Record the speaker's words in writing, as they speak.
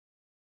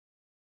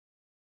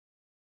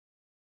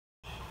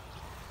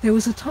There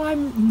was a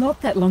time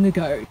not that long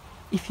ago,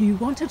 if you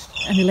wanted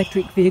an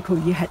electric vehicle,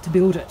 you had to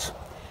build it.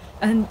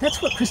 And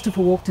that's what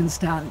Christopher Walkden's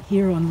done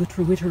here on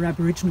Lutruwita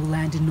Aboriginal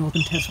land in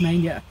northern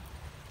Tasmania.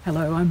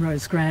 Hello, I'm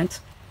Rose Grant,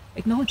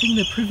 acknowledging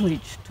the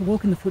privilege to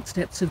walk in the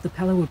footsteps of the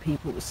Palawa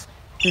peoples,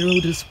 their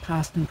elders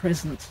past and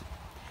present.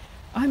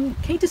 I'm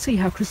keen to see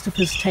how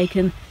Christopher's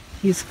taken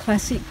his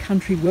classic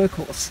country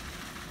workhorse,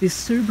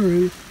 this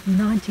Subaru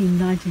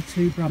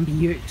 1992 Brumby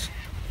Ute,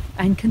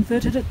 and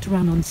converted it to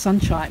run on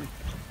sunshine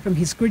from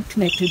his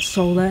grid-connected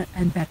solar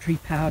and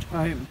battery-powered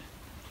home.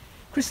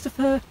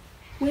 Christopher,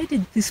 where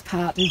did this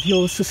part of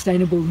your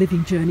sustainable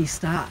living journey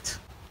start?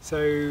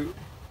 So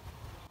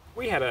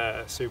we had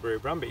a Subaru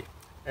Brumby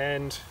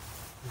and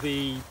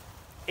the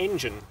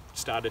engine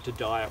started to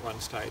die at one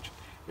stage.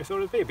 We thought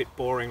it'd be a bit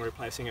boring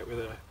replacing it with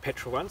a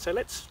petrol one, so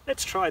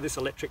let's try this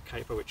electric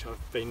caper, which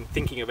I've been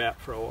thinking about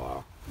for a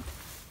while.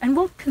 And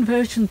what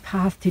conversion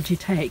path did you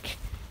take?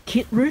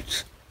 Kit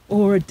route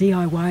or a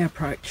DIY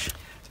approach?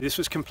 So this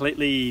was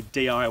completely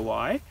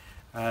DIY,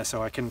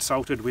 so I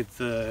consulted with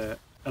the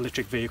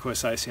Electric Vehicle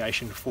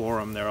Association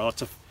forum. There are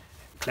lots of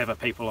clever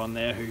people on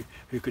there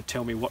who could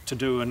tell me what to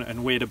do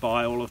and where to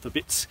buy all of the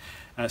bits.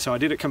 So I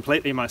did it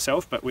completely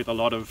myself, but with a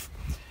lot of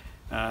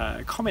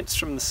comments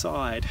from the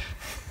side.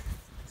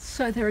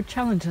 So there are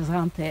challenges,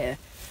 aren't there?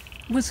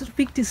 Was it a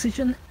big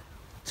decision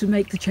to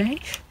make the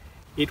change?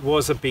 It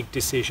was a big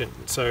decision.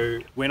 So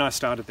when I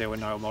started, there were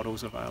no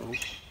models available.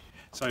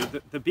 So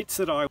the bits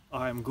that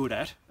I am good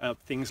at are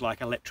things like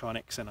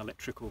electronics and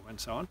electrical and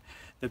so on.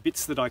 The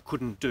bits that I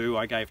couldn't do,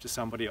 I gave to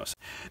somebody else.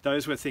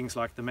 Those were things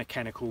like the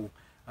mechanical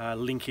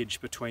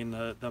linkage between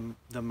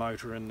the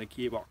motor and the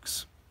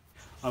gearbox.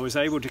 I was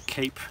able to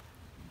keep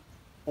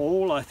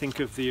all, I think,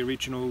 of the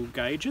original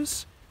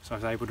gauges. So I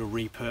was able to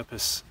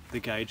repurpose the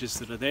gauges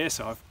that are there.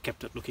 So I've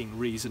kept it looking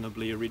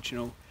reasonably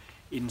original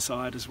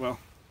inside as well.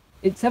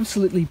 It's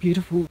absolutely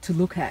beautiful to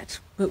look at,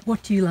 but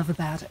what do you love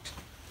about it?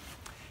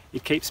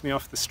 It keeps me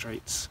off the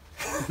streets.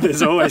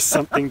 There's always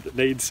something that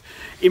needs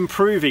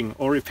improving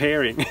or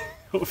repairing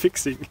or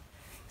fixing.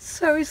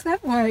 So is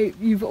that why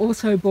you've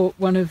also bought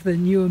one of the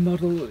newer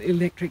model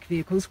electric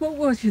vehicles? What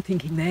was your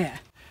thinking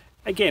there?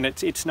 Again,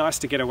 it's nice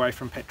to get away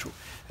from petrol,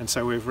 and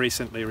so we've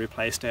recently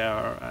replaced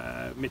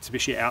our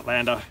Mitsubishi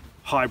Outlander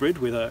hybrid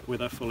with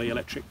a fully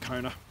electric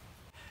Kona.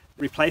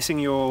 Replacing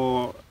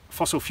your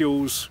fossil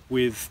fuels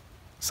with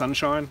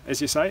sunshine,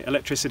 as you say,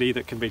 electricity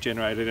that can be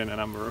generated in a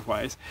number of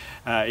ways,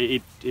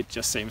 it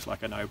just seems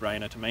like a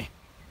no-brainer to me.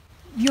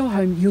 Your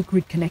home, you're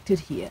grid connected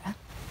here,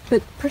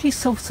 but pretty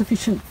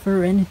self-sufficient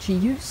for energy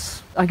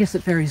use. I guess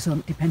it varies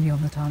depending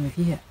on the time of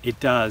year. It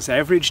does.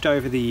 Averaged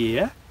over the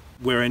year,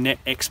 we're a net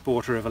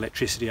exporter of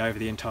electricity over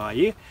the entire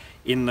year.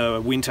 In the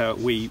winter,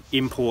 we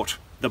import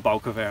the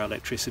bulk of our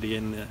electricity.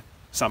 In the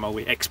summer,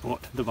 we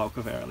export the bulk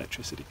of our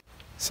electricity.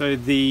 So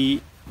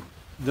the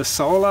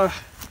solar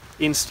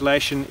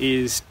installation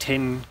is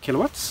 10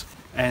 kilowatts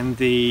and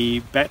the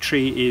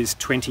battery is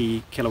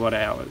 20 kilowatt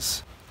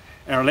hours.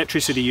 Our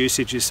electricity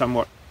usage is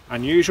somewhat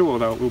unusual,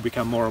 although it will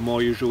become more and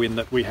more usual in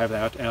that we have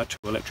our two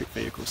electric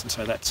vehicles, and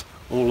so that's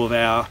all of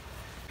our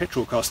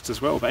petrol costs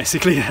as well,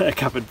 basically, are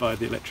covered by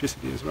the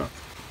electricity as well.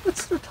 What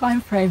sort of time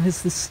frame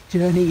has this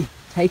journey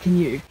taken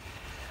you?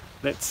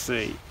 Let's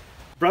see.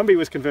 Brumby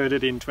was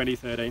converted in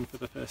 2013 for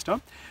the first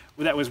time.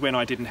 Well, that was when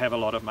I didn't have a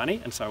lot of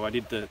money, and so I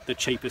did the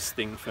cheapest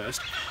thing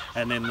first.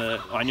 And then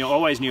I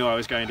always knew I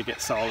was going to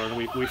get solar, and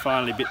we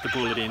finally bit the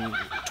bullet in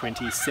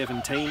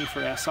 2017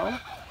 for our solar.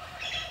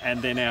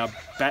 And then our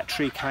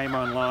battery came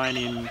online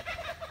in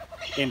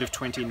end of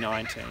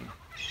 2019.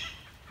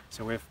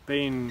 So we've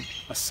been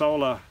a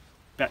solar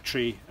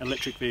battery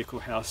electric vehicle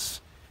house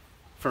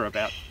for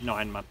about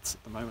 9 months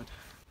at the moment.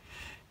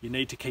 You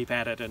need to keep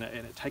at it, and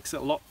it takes a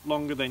lot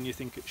longer than you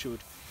think it should.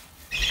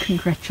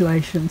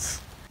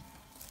 Congratulations.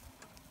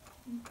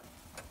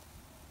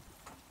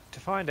 To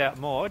find out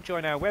more,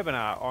 join our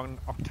webinar on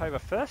October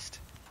 1st,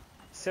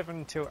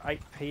 7 till 8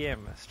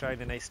 PM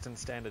Australian Eastern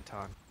Standard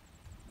Time.